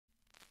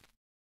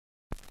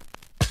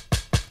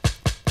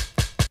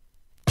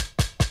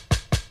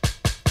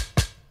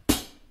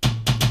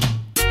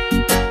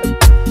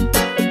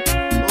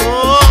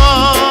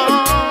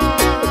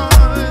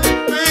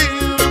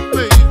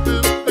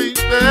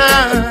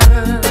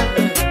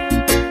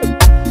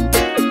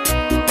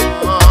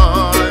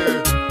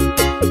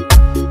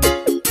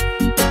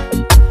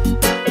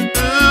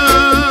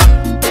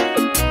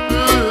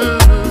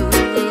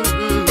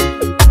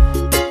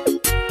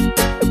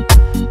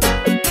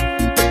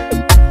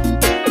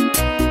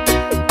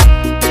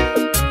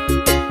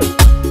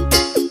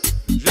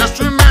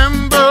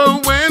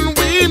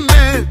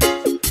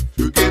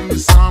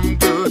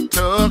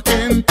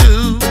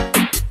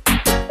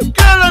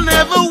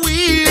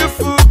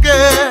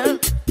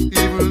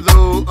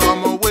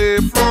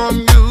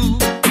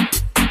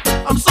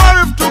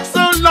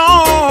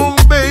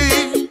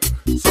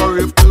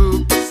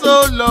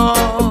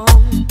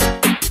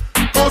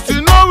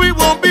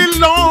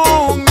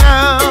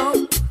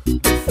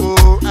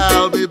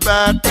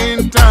back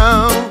in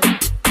town.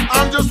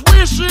 I'm just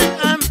wishing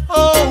and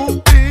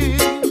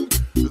hoping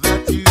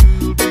that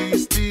you'll be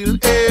still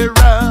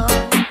around.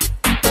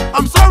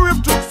 I'm sorry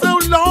it took so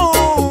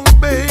long,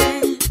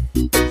 babe.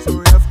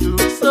 Sorry it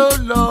took so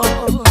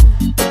long.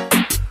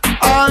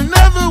 I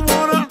never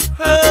wanna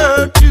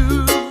hurt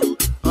you.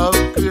 How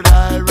could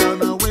I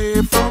run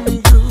away from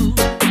you?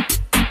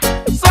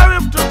 Sorry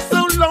it took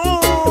so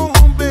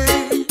long,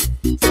 babe.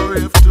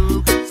 Sorry it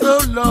took so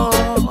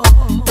long.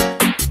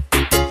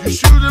 You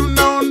should have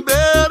known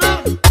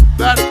better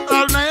that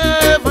I'll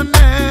never,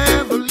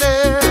 never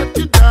let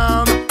you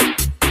down.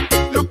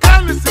 Your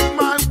kindness is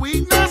my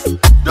weakness,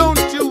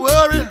 don't you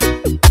worry.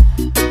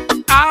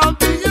 I'll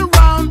be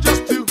around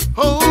just to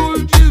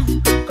hold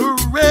you,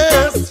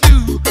 caress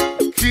you,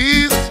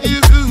 kiss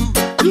you,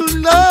 to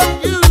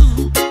love you,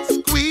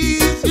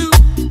 squeeze you,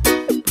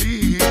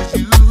 please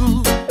you.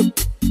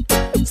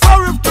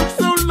 Sorry it took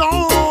so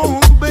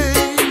long,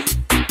 babe.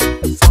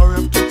 Sorry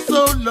it took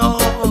so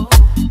long.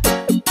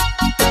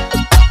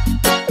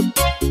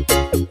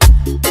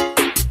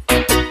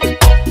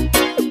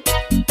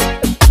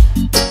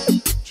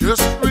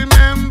 Just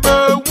remember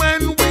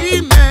when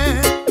we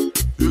met,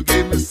 you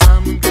gave me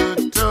some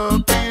good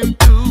talking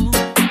to.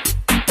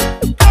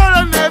 Girl,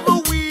 I never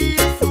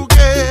will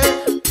forget,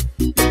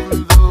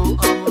 even though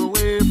I'm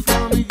away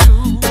from you.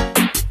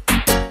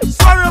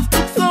 Sorry it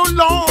took so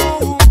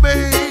long,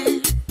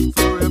 babe.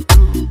 Sorry it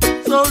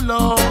took so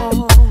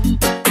long.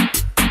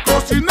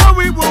 'Cause you know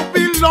it won't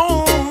be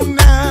long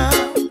now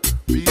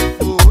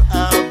before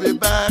I'll be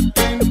back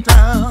in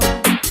town.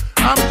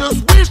 I'm just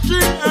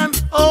wishing and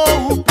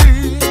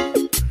hoping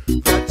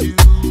that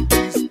you'll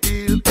be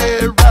still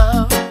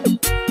around.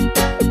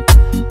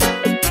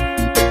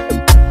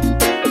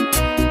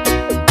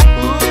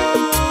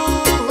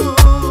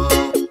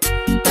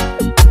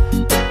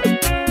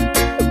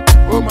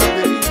 Oh my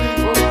baby,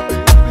 oh my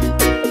baby.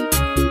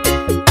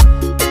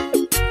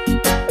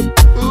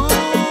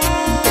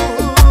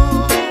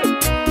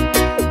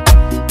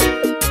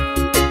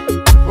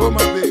 Oh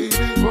my baby,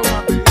 oh my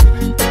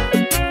baby.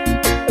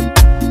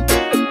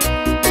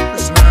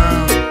 Listen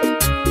now.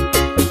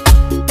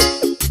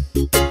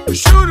 You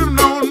should have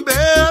known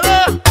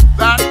better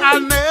that I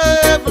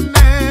never,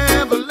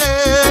 never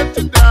let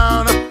you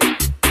down.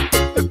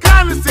 Your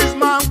kindness is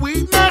my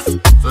weakness,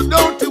 so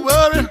don't you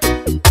worry.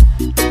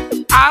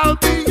 I'll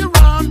be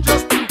around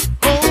just to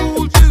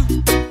hold you,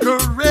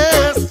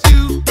 caress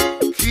you,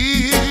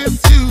 kiss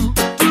you,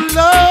 to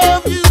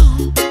love you,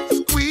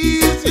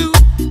 squeeze you,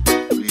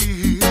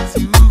 please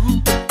you.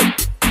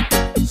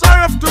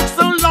 Sorry it took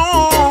so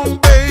long,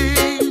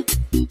 babe.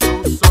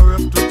 Oh, sorry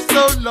it took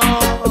so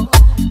long.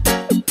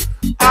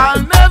 I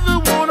never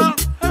wanna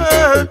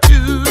hurt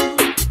you.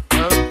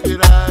 How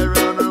could I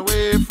run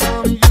away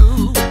from you?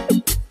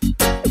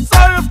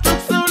 Sorry it took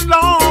so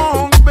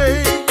long,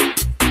 babe.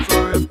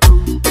 Sorry it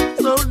took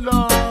so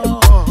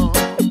long.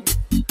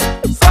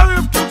 Sorry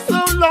it took so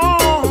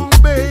long,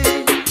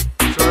 babe.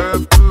 Sorry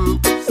it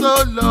took so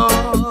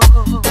long.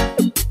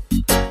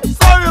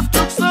 Sorry it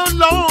took so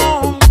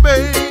long,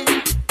 babe.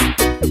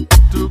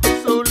 Took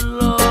so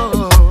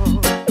long.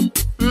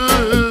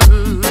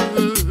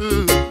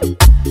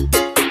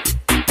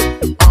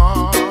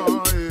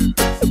 Oh,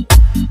 yes.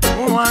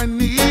 Oh, I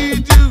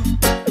need you.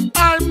 I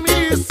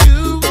miss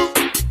you.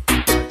 I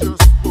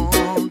just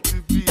want to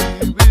be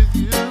with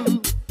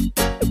you.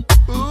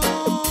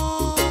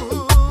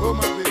 Oh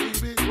my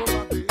baby, oh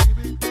my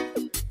baby.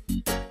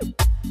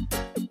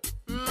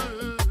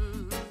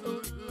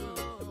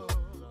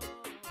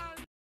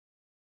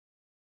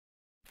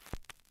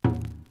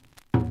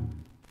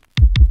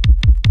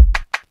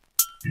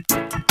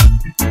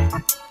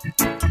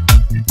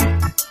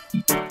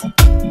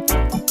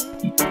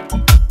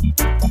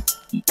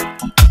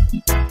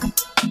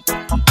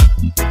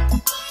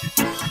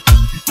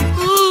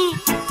 Ooh,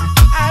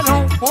 I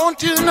don't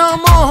want you no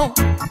more.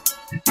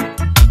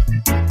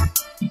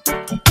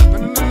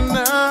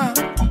 Na-na-na-na.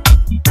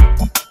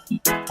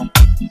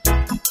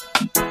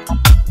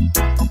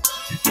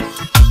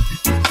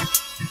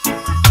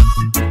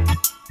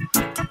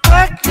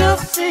 Pack your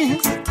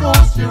things,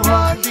 'cause you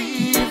are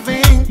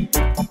leaving.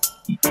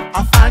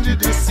 I find you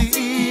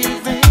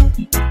deceiving.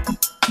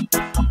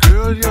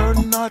 Girl, you're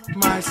not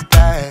my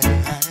style.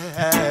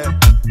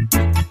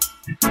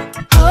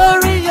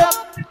 Hurry up,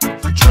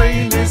 the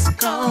train is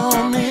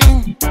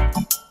coming.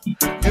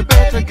 You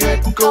better get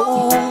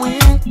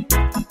going.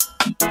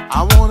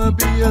 I wanna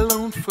be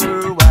alone for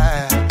a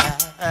while.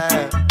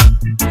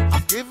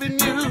 I've given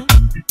you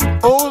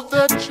all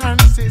the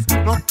chances,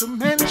 not to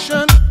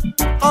mention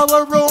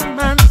our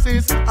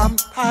romances. I'm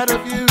tired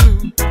of you.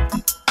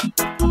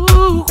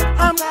 Ooh,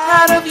 I'm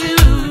tired of you.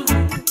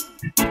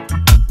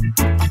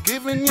 I've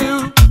given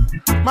you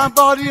my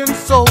body and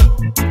soul,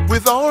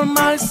 with all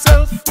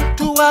myself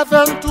to have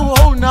and to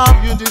hold. Now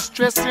you're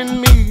distressing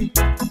me.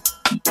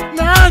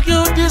 Now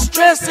you're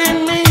distressing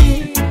me.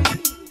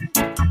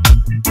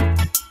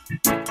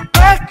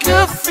 Pack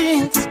your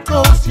things,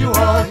 'cause you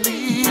are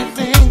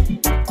leaving.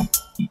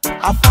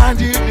 I find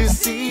you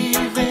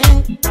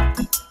deceiving.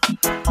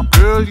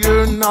 Girl,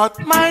 you're not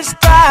my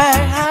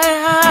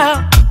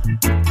style.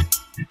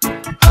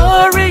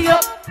 Hurry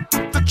up,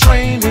 the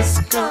train is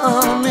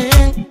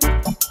coming.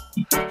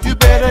 You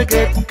better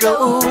get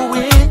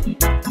going.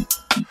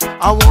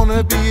 I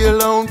wanna be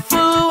alone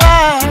for a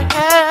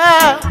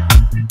while.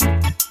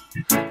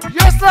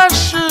 Yes, I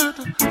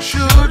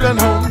should have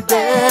known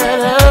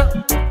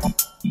better.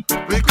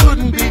 We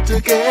couldn't be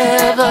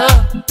together,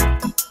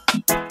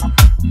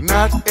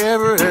 not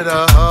ever at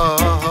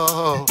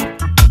all.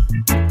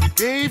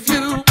 Gave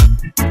you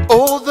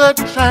all the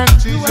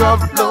chances, you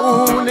have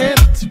blown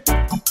it.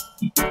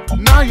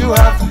 Now you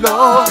have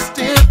lost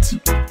it.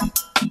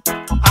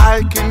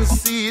 I can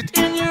see it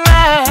in your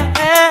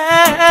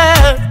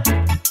eyes.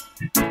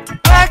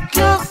 Pack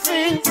your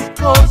things,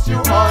 'cause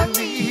you are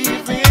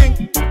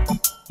leaving.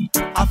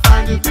 I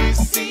find it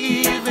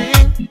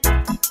deceiving.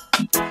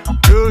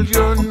 Girl,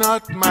 you're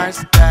not my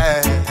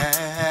style.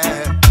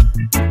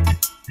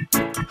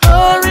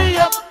 Hurry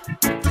up,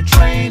 the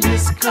train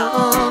is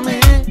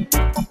coming.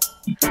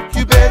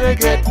 You better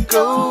get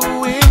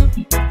going.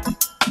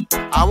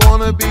 I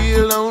wanna be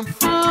alone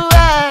for a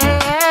while.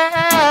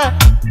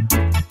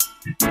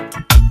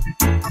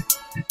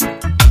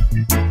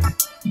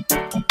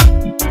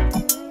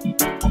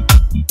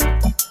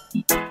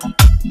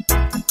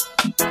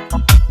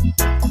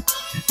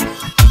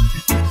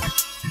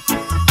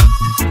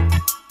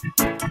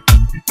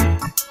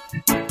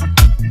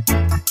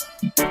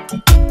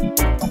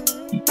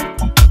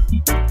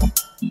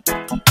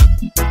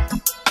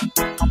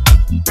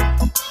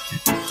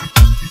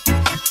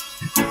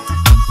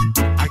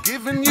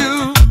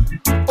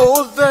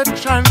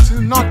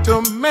 Not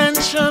to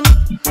mention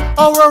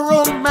our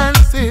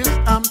romances.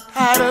 I'm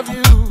tired of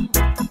you.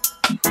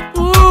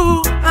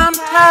 Ooh, I'm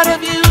tired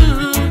of you.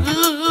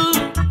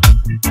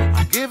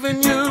 I'm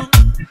giving you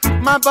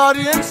my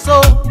body and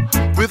soul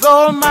with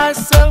all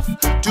myself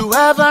to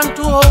have and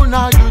to hold.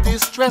 Now you're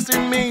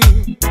distressing me.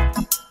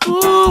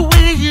 Ooh,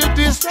 you're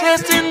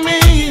distressing me.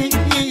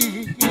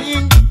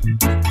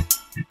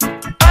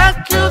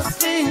 Pack your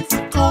things,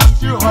 'cause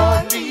you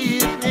are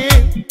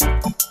leaving.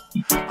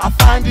 I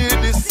find it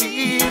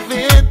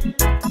deceiving.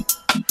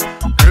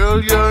 Girl,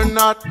 you're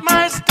not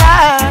my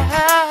style.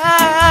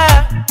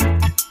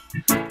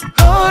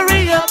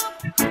 Hurry up,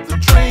 the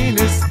train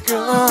is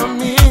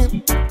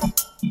coming.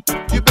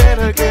 You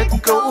better get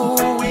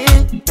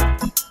going.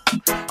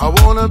 I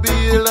wanna be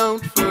alone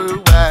for a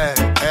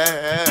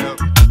while.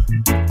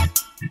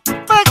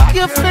 Back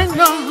your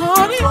finger,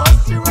 honey.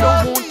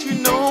 Don't want you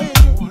know.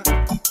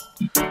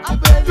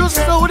 You're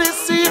so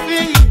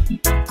deceiving.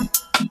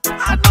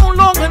 I no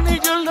longer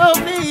need your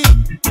loving.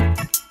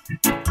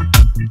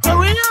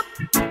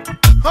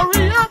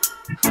 Hurry up,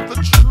 the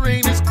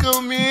train is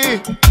coming.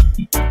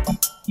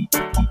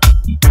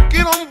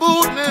 Get on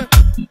board now.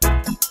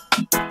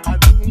 I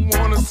don't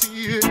wanna see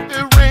it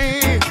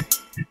rain.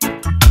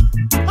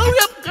 Hurry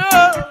up,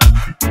 girl.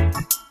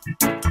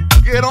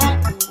 Get on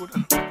board.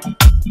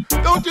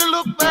 Don't you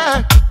look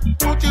back,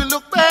 don't you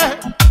look back.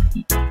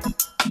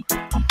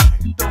 I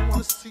don't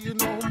wanna see you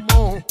no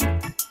more.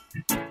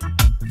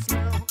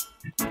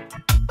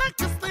 Back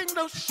this thing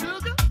though,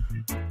 sugar.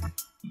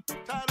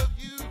 Tired of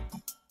you.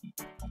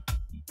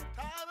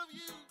 Tired of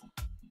you.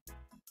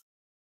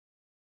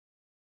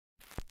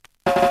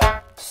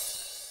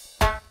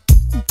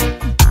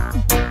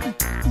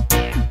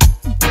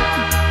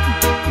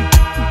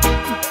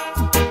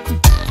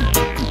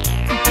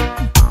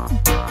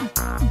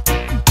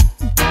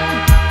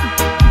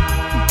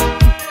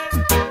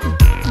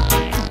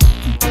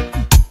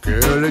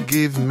 Girl,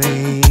 give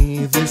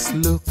me this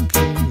look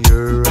in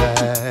your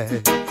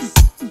eyes.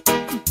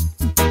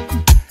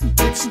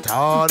 It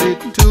started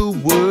to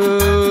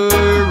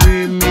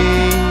worry me.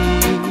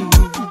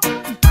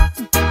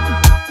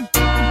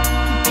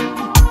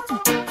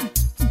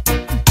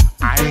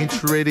 I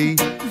ain't ready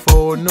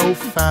for no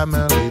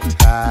family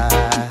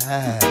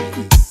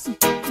ties.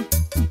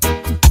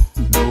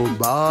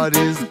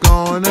 Nobody's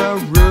gonna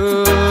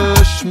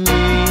rush me.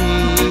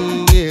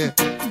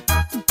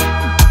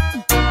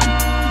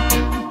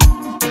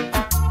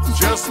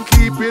 Just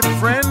keep it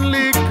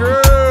friendly,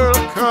 girl,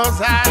 'cause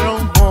I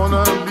don't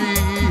wanna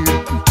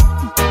leave.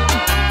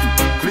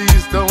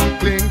 Please don't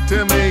cling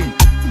to me,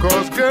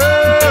 'cause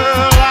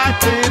girl, I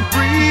can't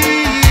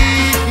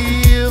breathe.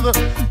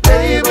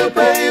 Baby,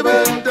 baby,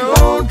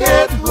 don't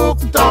get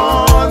hooked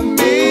on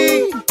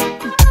me.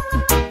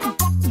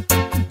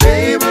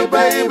 Baby,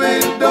 baby,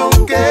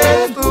 don't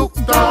get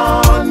hooked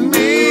on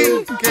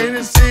me. Can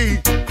you see?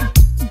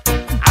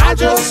 I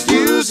just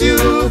use you,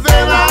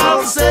 then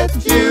I'll set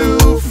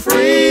you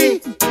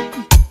free.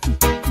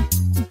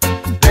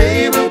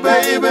 Baby,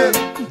 baby,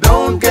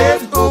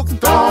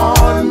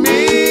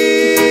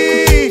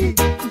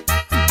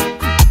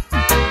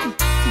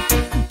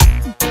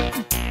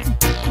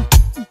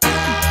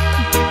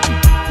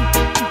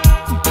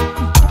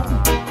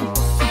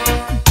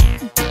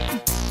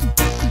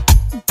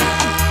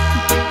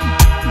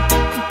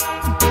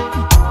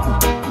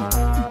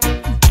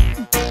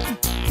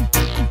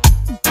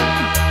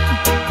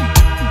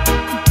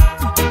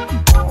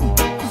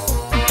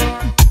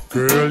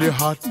 Girl, you're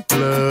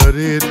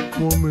hot-blooded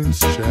woman's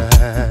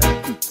chat.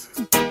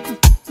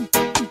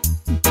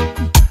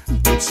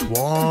 It's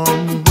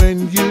warm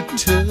when you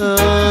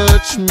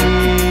touch me.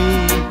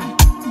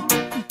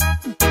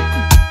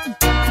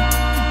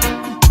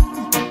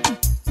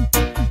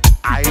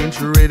 I ain't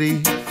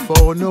ready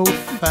for no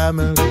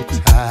family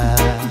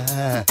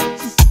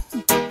ties.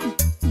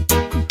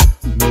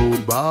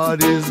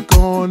 Nobody's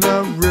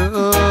gonna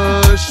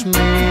rush me.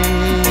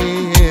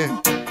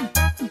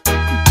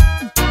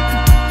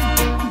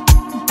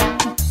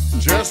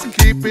 Just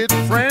keep it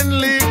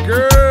friendly,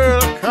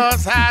 girl,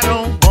 'cause I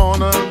don't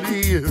wanna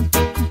leave.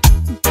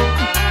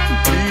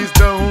 Please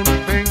don't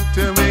think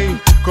to me,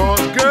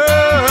 'cause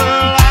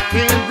girl, I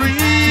can't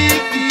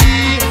breathe.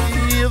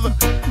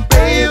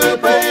 Baby,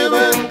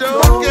 baby,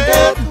 don't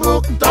get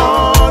hooked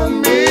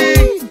on me.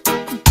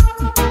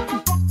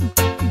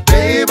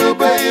 Baby,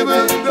 baby,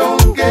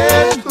 don't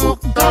get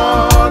hooked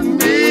on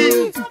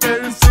me. Can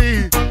you see?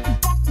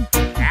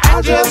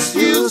 I'll just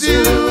use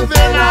you,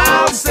 then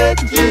I'll set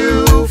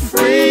you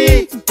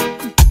free.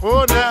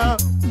 Oh, now,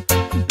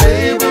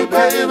 baby,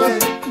 baby,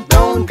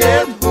 don't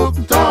get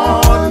hooked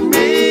on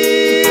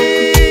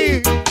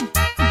me.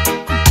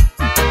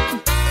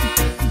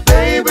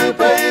 Baby,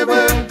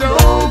 baby,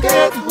 don't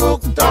get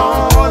hooked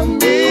on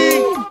me.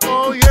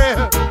 Oh,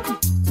 yeah.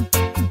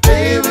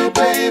 Baby,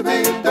 baby,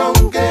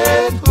 don't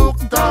get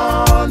hooked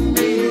on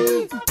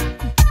me.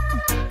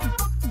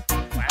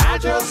 I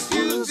just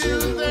use you,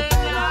 then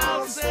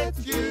I'll set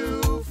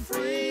you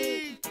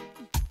free.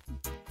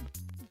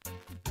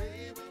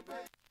 Baby,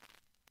 baby.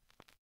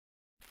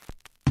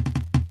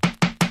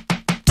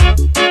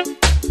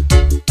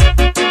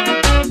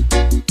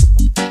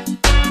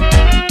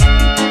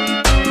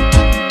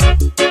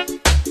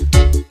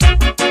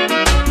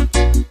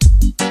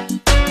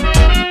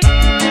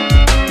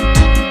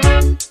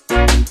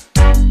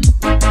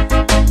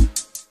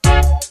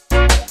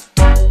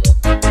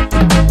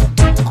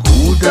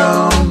 Cool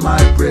down,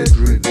 my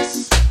brethren.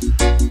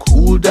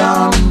 Cool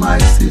down, my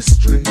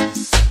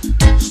sisters.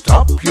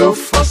 Stop your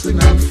fussing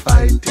and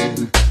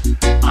fighting.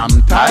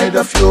 I'm tired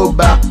of your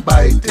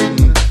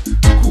backbiting.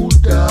 Cool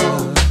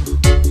down.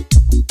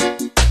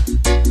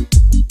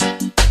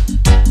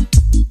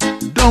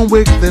 Don't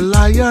wake the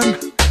lion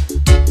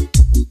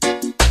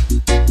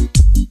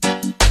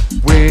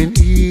when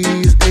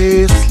he's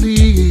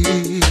asleep.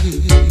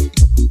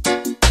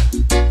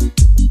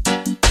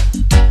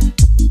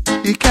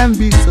 He can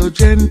be so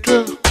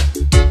gentle,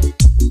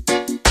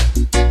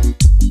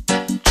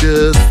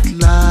 just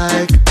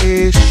like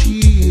a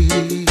sheep.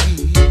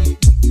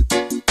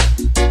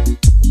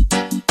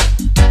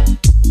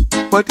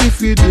 But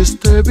if you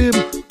disturb him,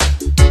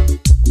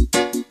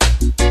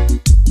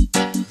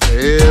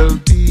 there'll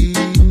be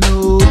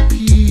no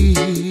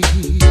peace.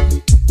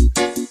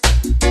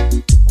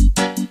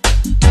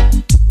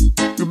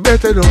 You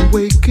better don't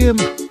wake him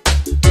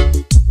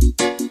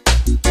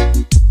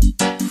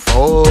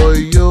for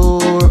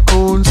your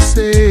own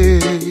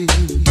sake.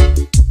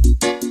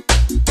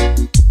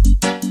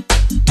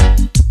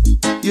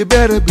 You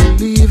better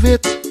believe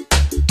it,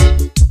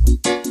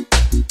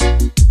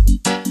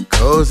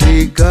 'cause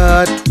he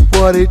got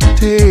what it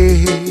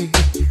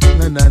takes.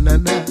 Na na na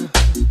na.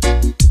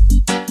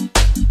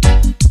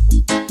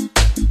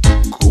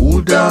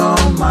 Cool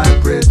down, my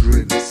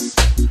brethren.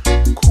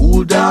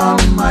 Cool down,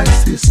 my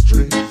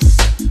sisters.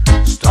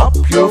 Stop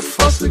your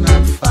fussing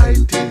and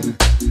fighting.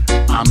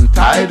 I'm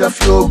tired of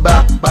your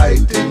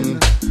backbiting.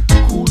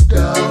 Cool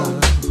down.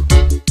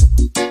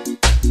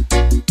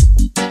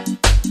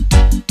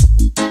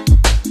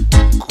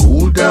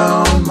 Cool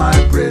down, my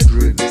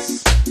brethren.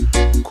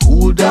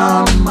 Cool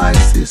down, my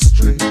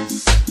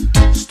sisters.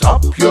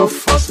 Stop your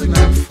fussing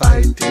and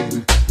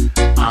fighting.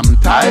 I'm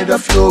tired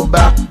of your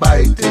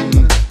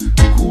backbiting.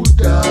 Cool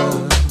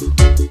down.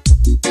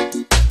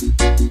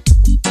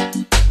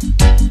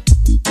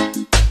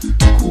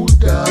 Cool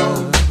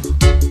down.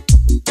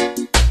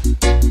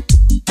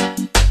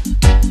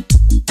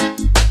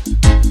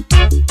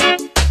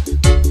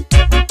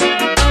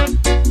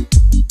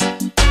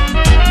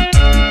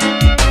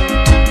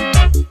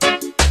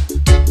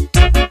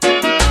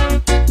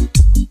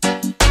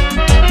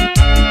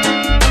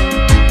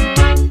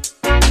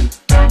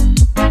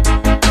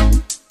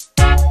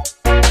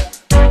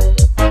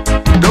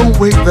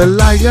 Wake the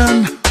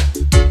lion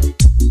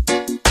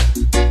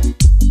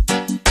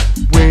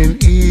when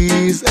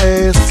he's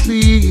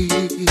asleep.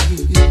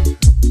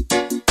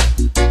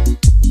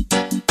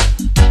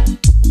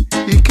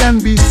 He can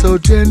be so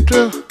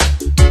gentle,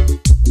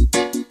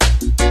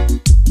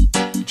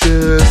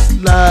 just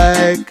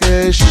like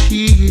a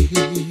sheep.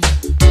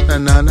 Na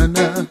na na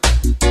na.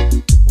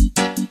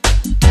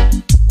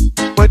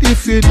 But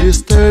if you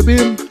disturb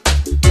him,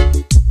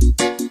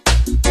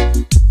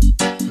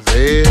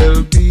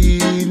 there'll be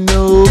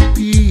no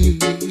peace.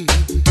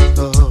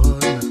 Oh,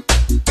 no.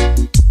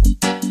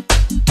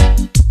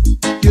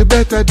 You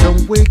better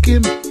don't wake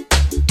him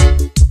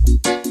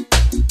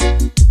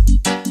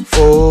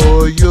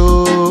for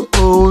your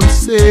own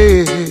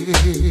sake.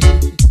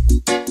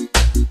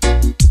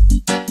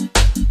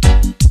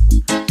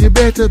 you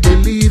better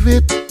believe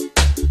it,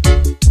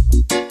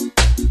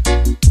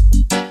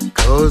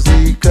 'cause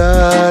he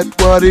got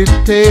what it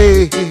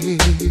takes.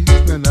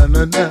 Na na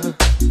na na.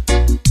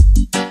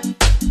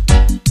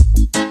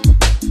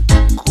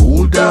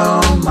 Cool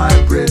down, my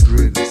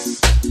brethren.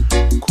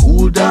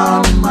 Cool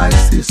down, my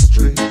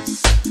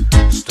sisters.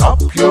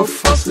 Stop your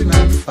fussing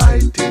and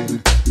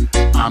fighting.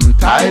 I'm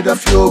tired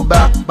of your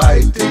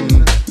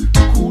backbiting.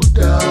 Cool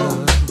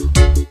down.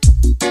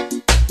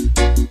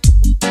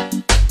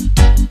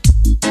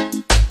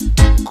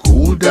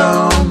 Cool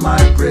down,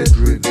 my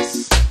brethren.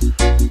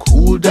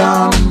 Cool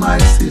down, my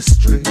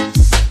sisters.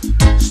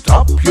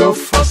 Stop your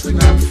fussing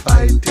and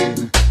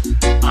fighting.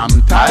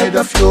 I'm tired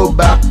of your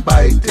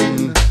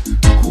backbiting.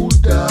 Cool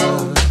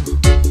down.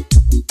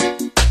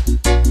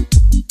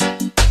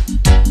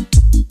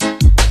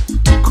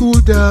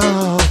 Cool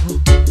down.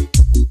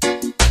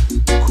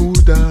 Cool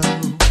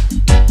down.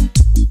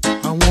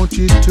 I want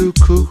you to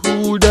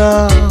cool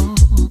down.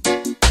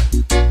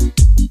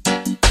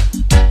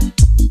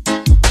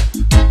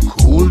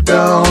 Cool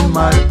down,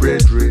 my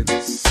brethren.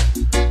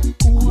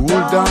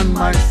 Cool down,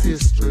 my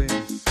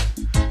sisters.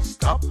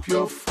 Stop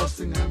your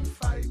fussing and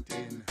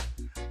fighting.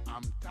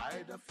 I'm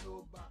tired of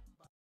your back.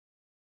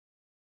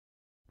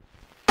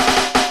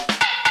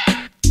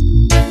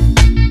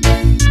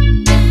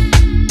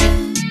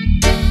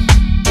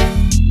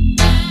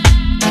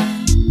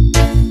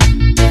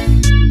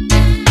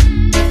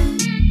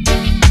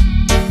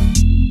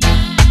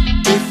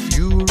 If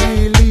you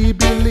really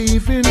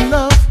believe in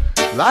love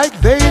like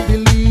they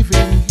believe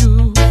in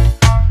you,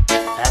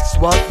 that's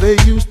what they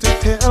used to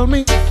tell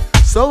me,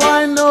 so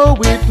I know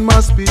it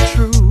must be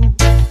true.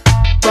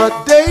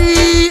 But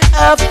day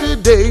after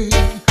day,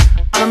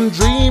 I'm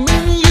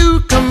dreaming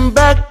you come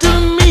back to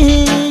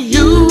me.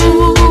 You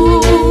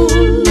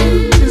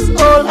is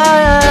all I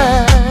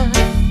have.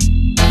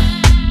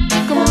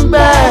 Come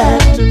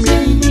back to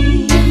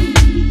me.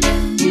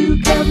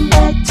 You come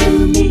back to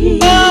me.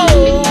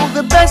 Oh,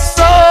 the best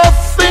of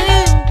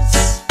things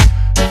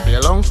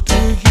belongs to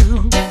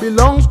you,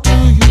 belongs to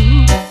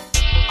you.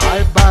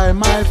 I buy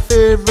my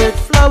favorite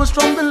flowers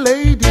from the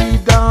lady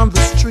down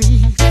the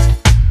street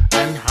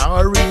and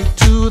hurry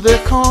to the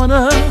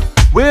corner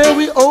where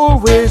we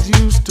always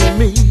used to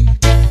meet.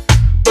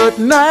 But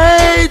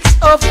night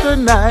after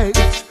night,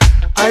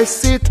 I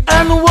sit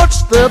and watch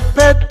the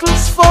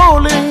petals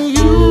falling.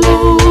 You,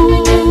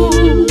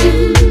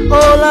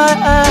 all I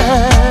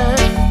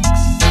ask,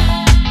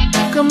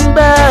 come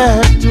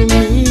back to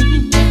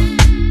me.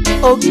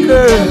 Oh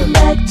girl, come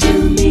back to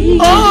me.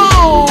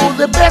 Oh,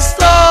 the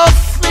best of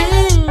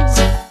things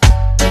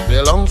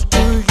belongs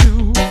to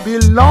you,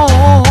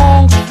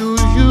 belongs to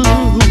you.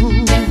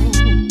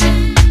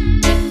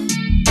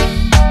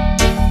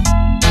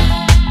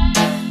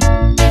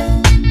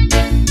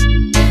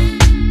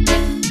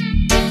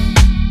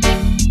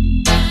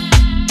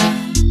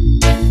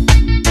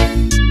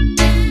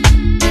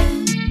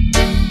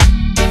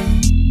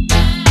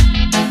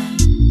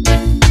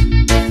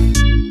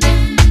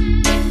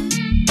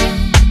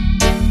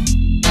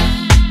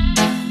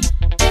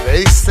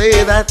 They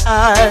say that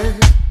I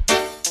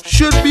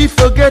should be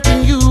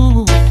forgetting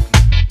you,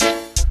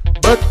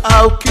 but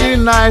how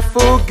can I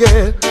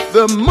forget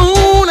the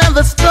moon and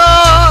the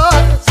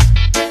stars,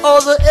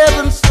 or the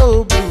heavens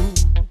so blue?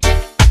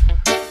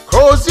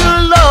 'Cause your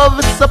love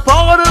is a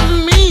part of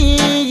me.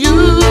 You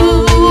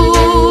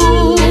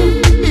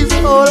is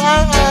all I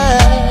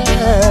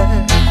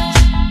ask.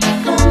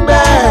 Come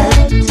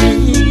back to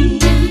me.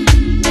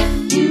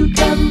 You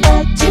come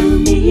back to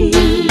me.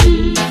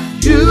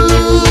 You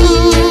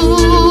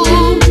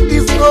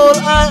is all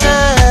I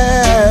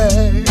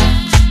ask.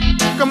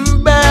 Come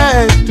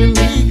back to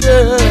me,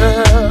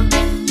 girl.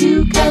 You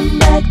come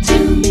back to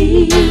me.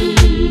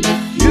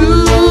 You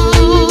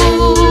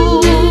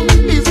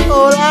is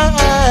all I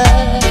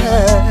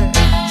ask.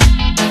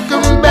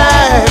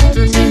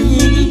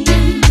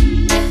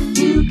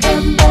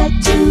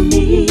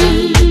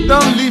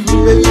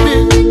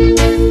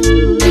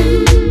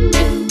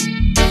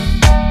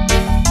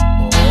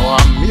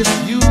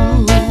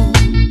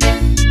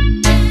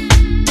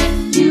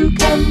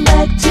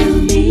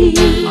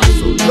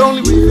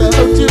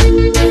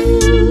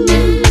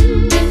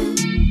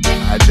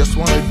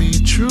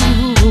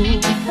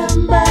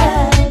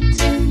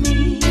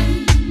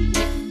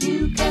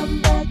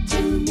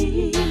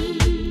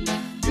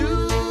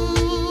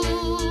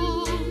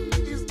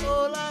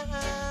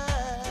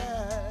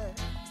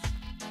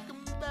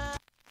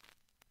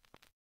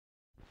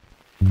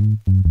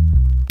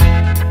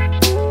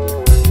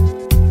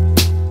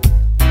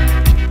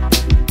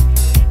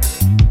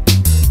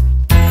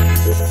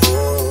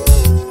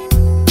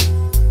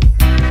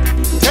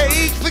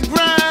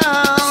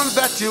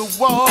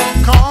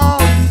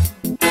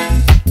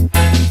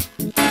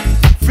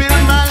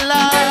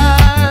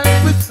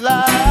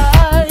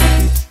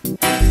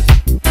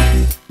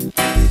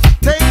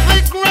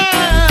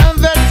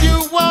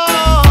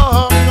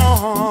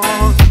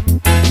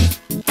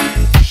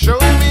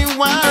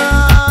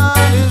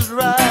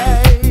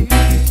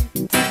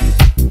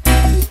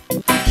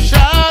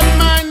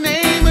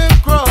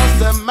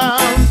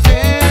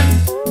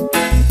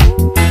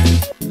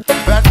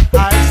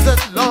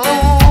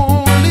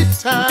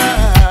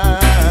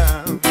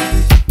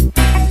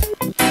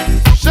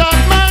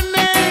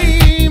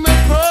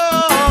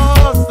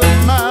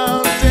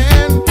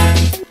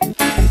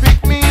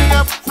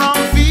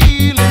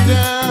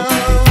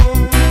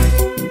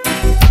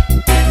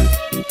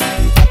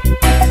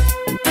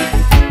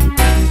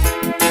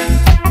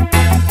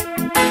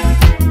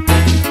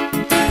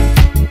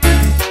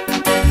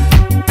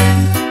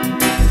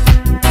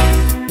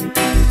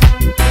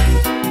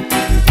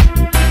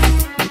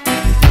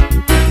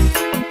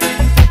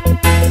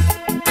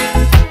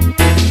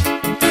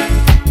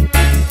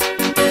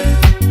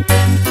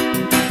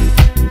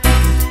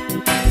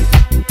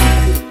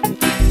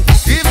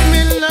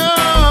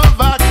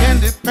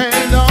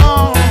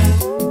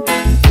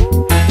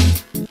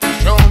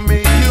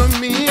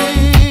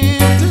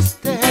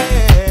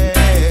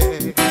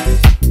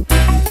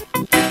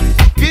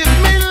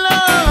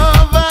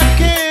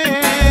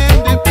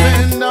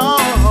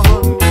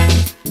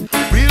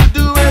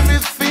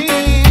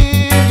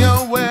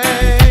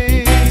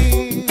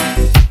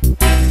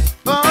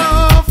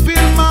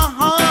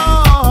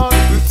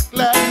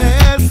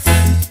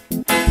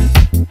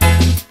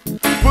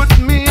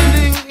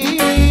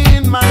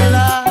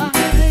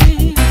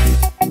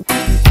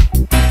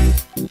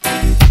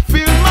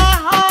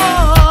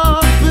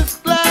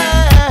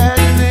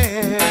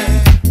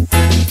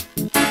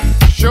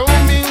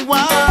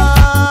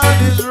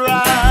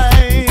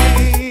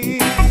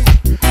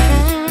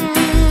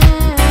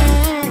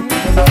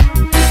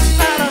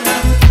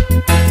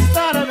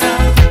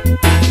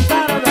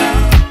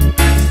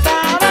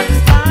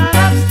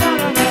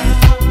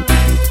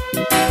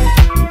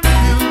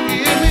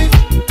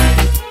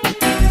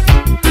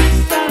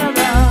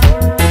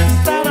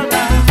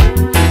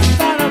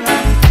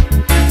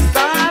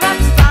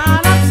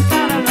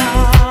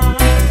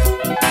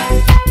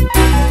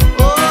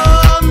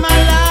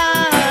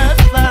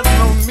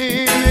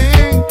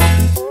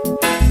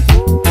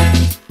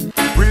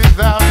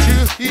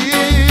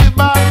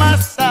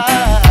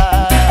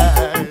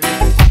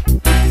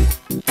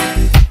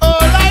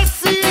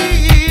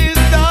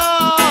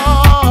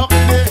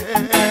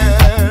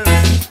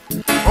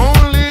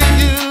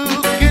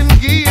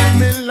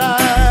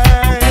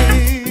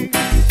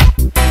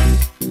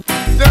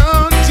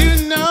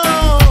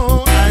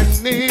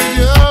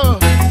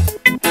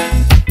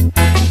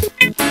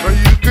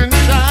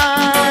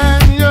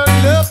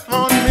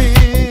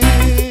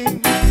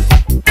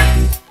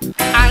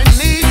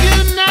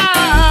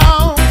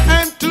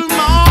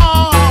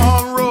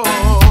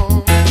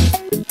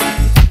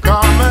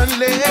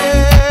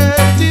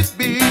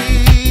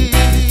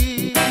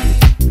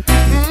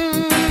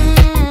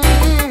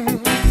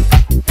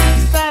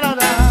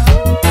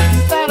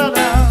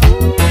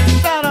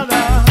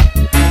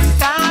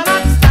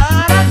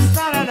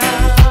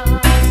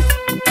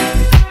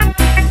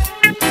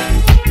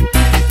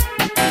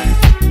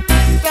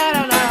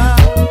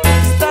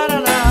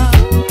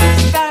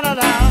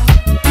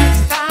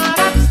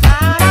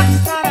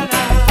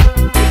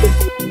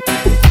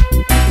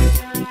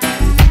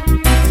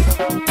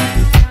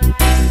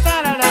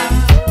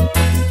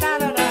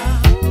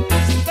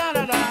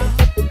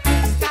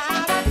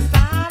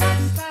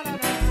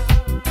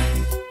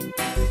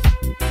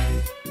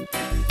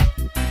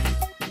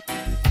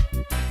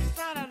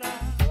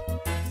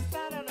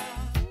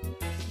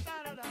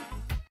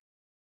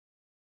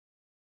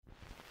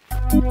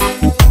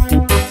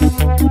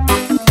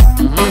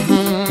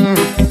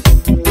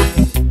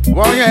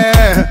 Well,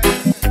 yeah,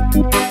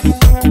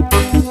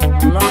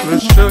 lovely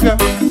sugar.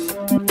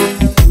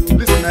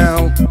 Listen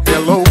now,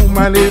 hello,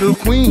 my little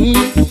queen.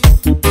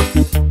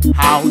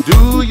 How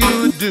do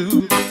you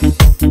do?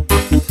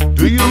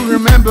 Do you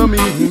remember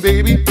me,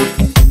 baby?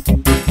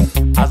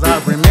 As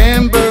I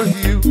remember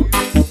you,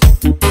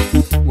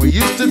 we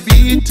used to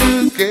be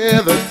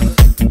together,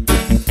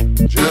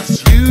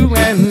 just you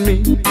and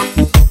me.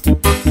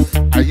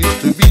 I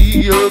used to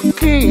be your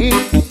king,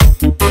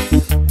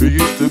 you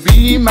used to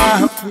be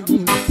my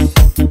queen.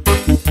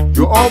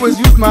 You always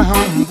use my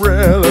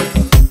umbrella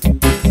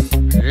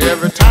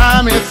every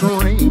time it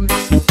rains.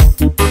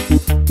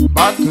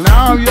 But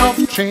now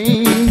you've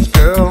changed,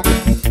 girl,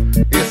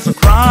 it's a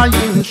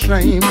crying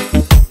shame.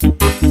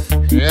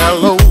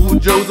 Hello,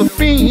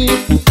 Josephine,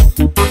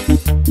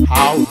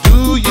 how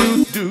do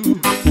you do?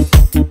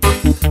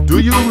 Do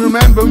you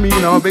remember me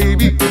now,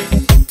 baby?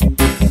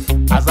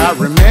 As I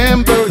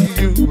remember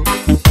you,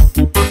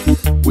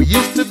 we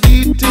used to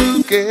be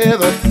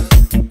together,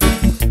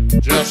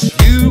 just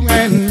you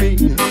and me.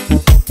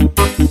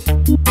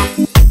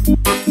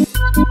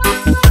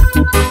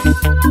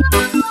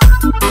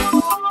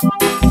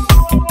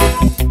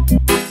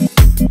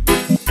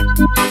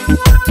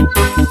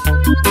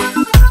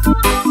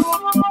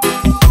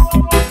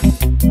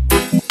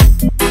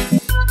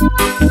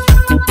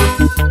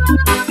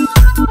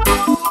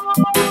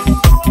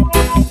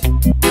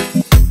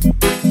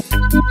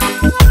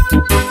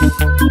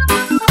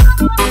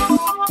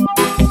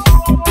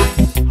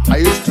 I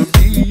used to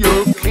be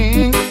your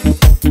king,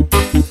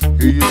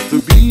 you used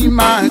to be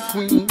my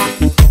queen.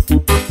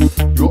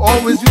 You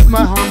always use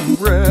my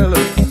umbrella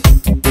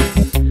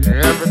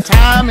every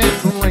time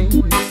it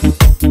rains.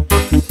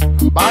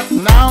 But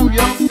now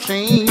you've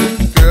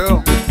changed,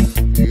 girl,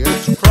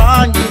 it's a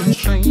crying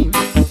shame.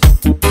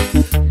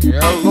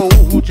 Hello,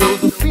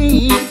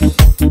 Josephine,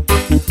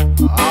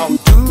 how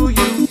do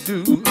you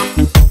do?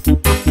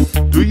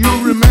 Do you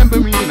remember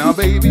me now,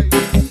 baby?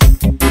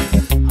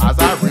 As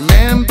I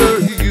remember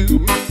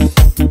you,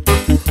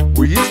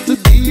 we used to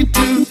be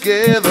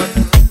together,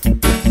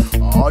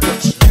 oh,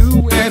 just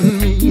you and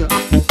me.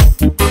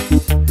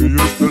 You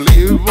used to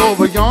live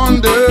over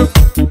yonder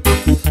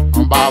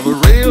by the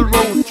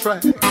railroad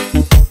track.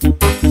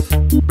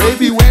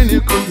 Baby, when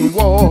you couldn't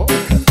walk,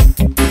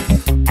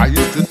 I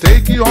used to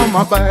take you on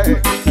my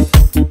back.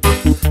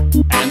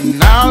 And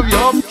now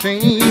you've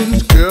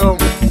changed, girl,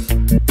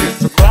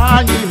 it's a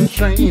crying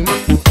shame.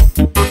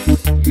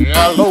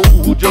 Hello,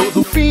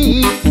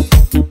 Josephine,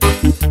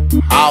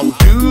 how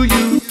do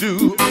you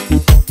do?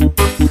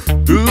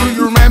 Do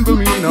you remember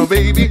me now,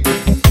 baby?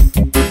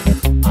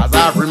 As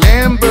I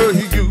remember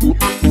you,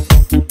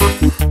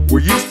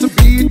 we used to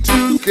be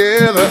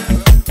together,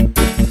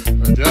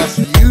 just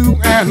you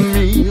and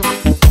me.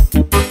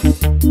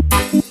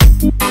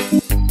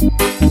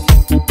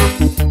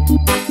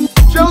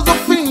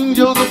 Josephine,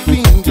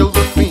 Josephine,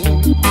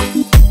 Josephine,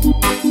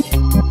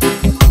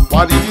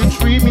 why did you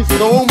treat me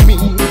so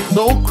mean,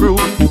 so cruel?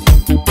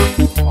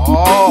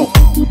 Oh,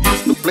 we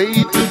used to play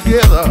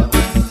together,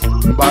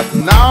 but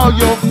now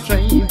you've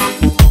changed.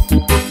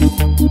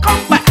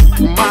 Come back,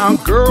 my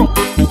girl,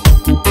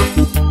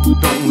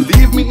 don't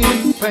leave me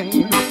in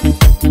pain.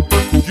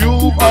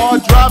 You are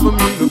driving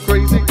me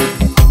crazy,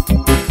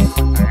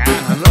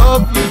 and I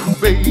love you,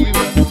 baby.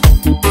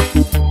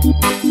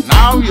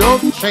 Now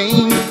you've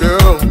changed,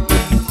 girl,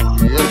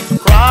 it's a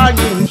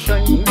crying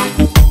shame.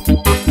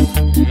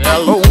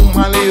 Hello,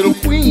 my little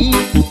queen,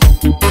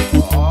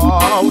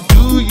 how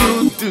do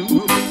you do?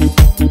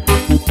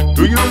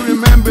 Do you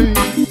remember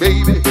me,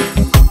 baby?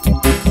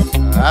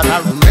 And I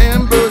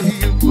remember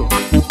you,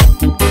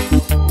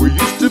 we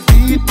used to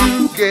be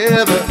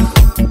together,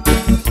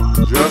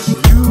 just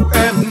you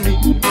and me.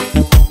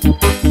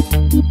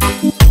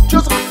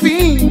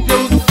 Josephine,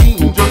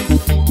 Josephine,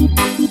 Josephine,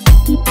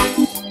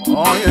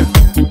 oh yeah.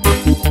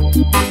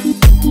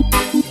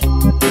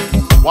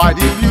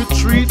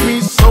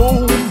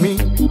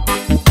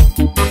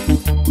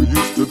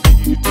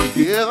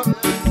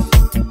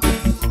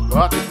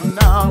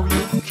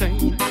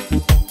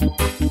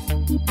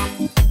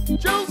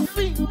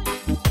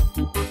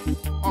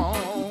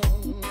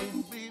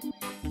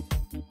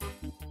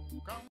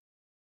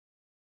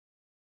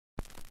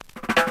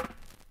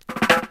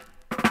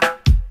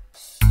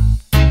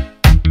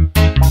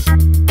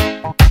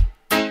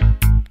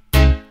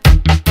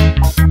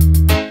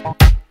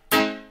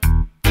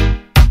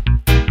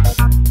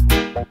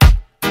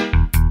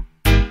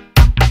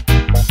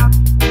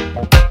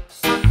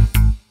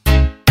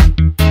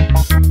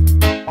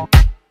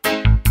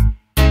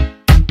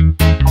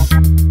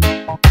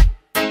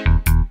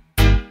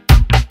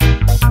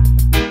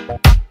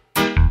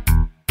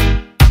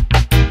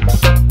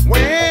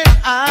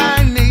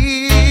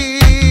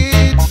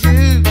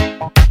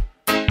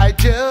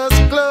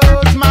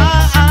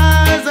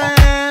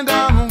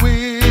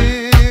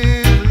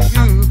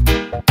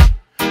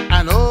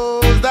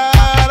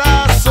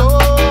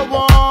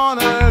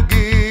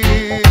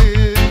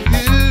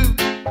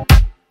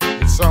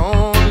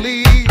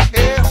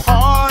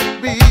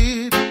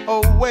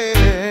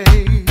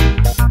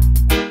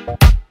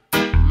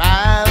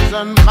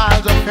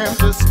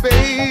 empty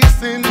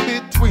space in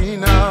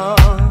between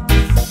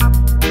us.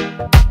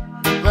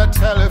 The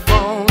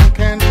telephone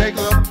can take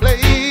the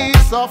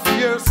place of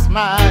your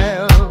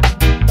smile.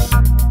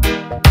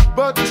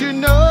 But you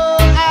know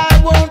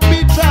I won't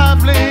be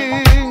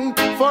traveling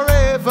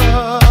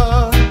forever.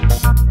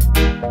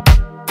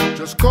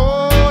 Just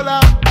call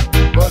out,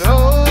 but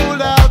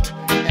hold out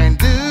and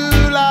do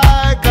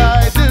like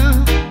I do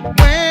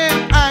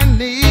when I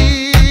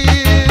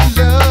need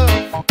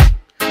love.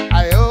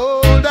 I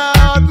hold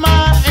out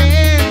my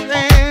hands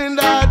and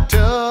I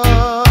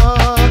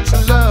touch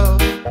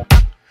love.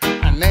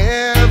 I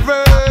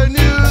never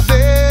knew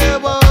there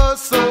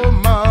was so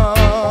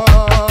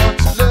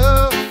much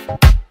love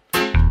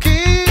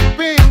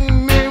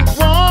keeping me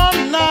warm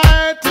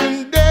night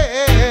and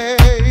day.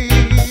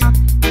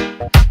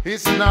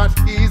 It's not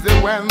easy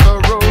when the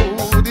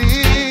road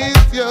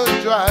is your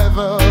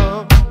driver.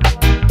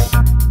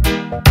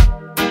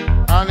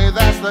 Honey,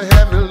 that's the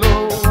heavy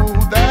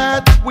load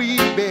that we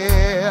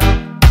bear.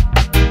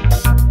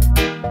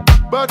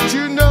 But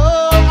you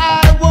know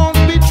I won't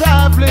be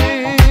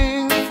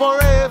traveling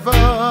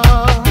forever.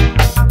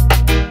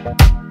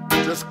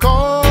 Just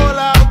call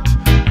out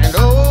and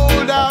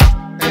hold out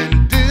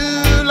and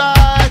do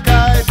like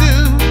I do.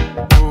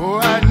 Oh,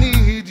 I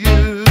need you.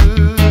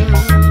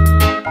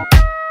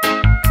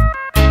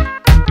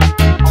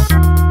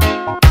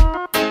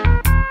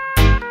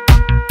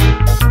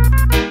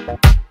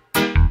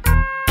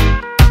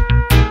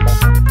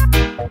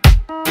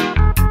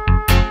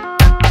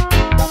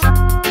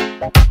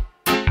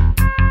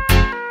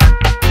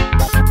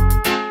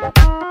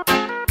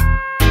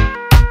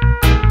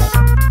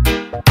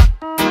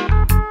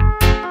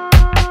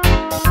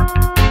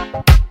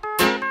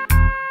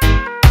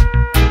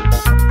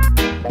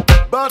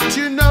 But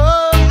you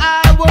know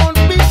I won't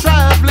be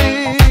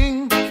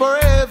traveling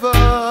forever.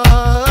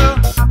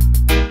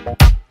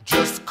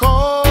 Just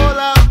call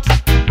out,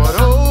 but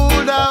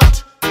hold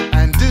out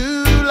and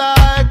do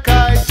like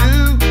I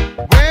do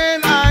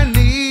when I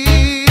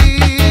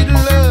need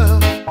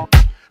love.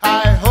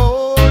 I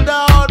hold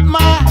out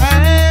my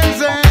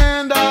hands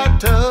and I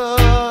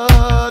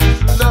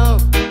touch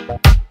love.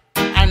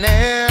 I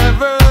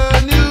never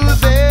knew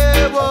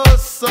there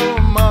was so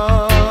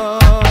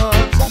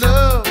much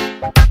love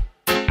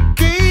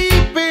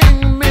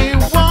keeping me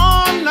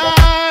warm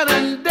night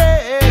and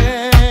day.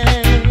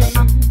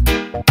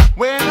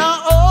 When I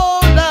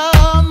hold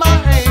up my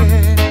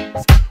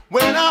hands,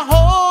 when I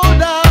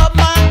hold up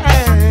my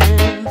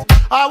hands,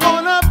 I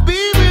wanna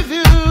be with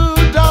you,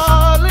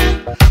 darling.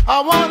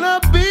 I wanna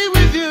be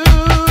with you,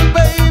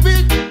 baby.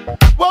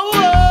 Whoa,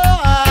 whoa,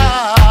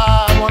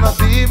 I wanna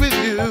be with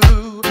you,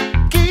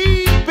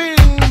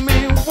 keeping me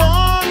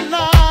warm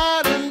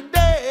night and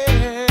day.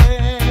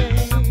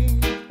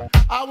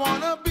 I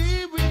wanna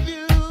be with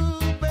you,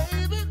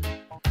 baby.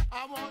 I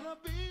wanna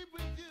be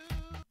with you.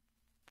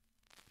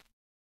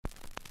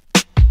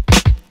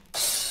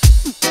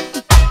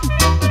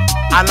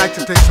 I'd like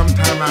to take some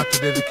time out to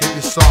dedicate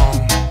this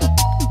song,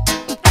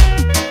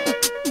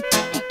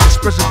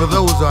 especially for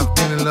those who have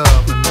been in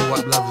love and know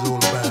what love is all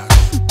about.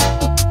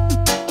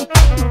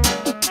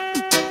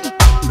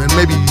 Then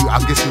maybe I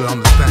guess you'll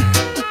understand.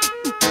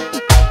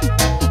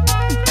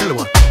 Tell you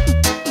what.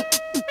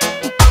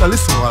 Now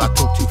listen while I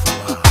talk to you for a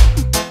while.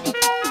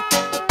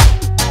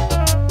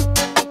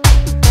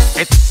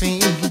 It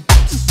seems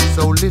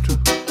so little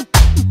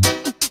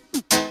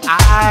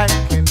I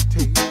can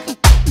take,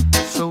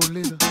 so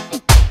little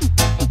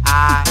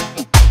I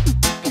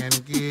can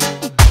give.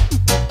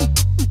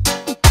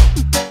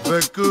 The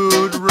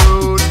good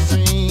road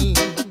seems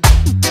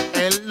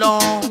a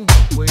long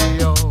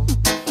way off.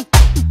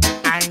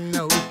 I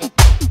know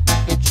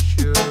it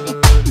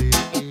surely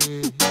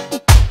is.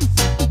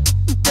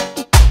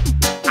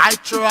 I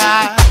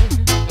try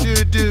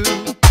to do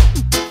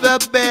the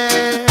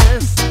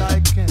best I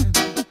can,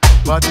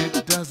 but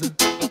it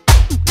doesn't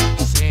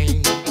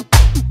seem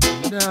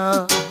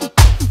enough.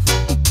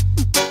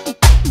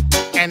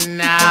 And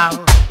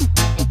now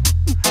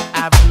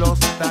I've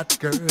lost that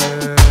girl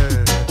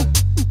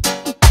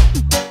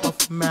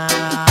of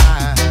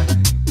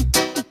mine.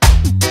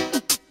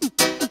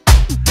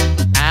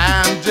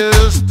 I'm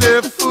just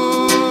a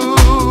fool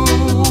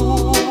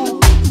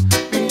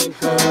being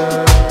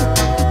hurt.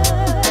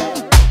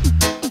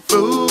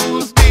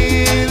 Fools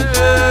being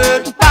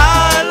hurt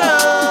by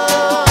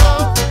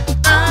love.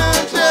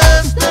 I'm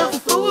just a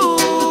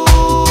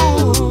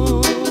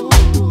fool,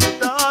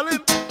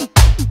 darling.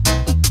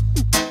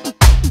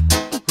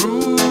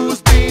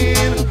 Who's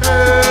been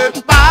hurt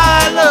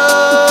by love?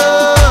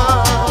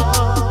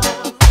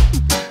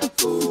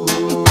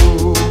 Fools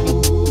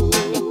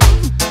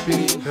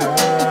being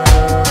hurt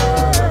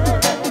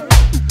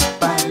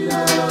by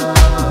love.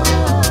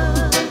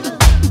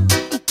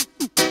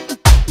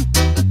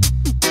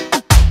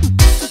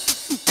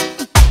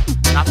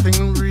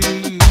 Nothing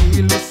really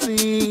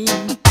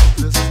seems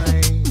the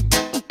same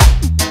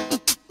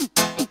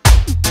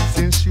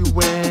since you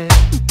went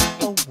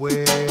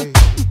away.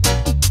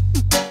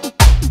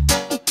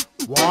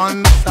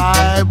 Once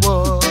I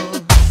was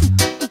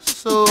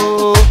so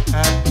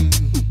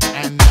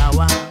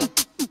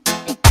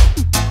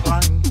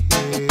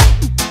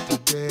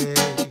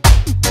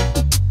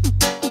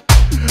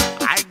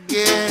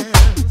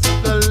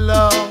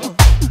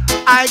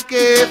I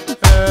gave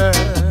her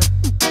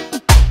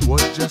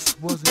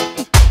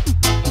wasn't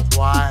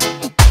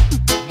quite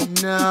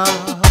enough.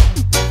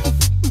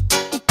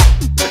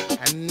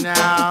 And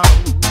now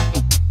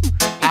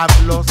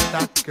I've lost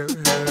that girl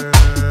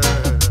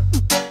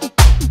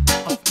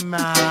of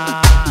mine.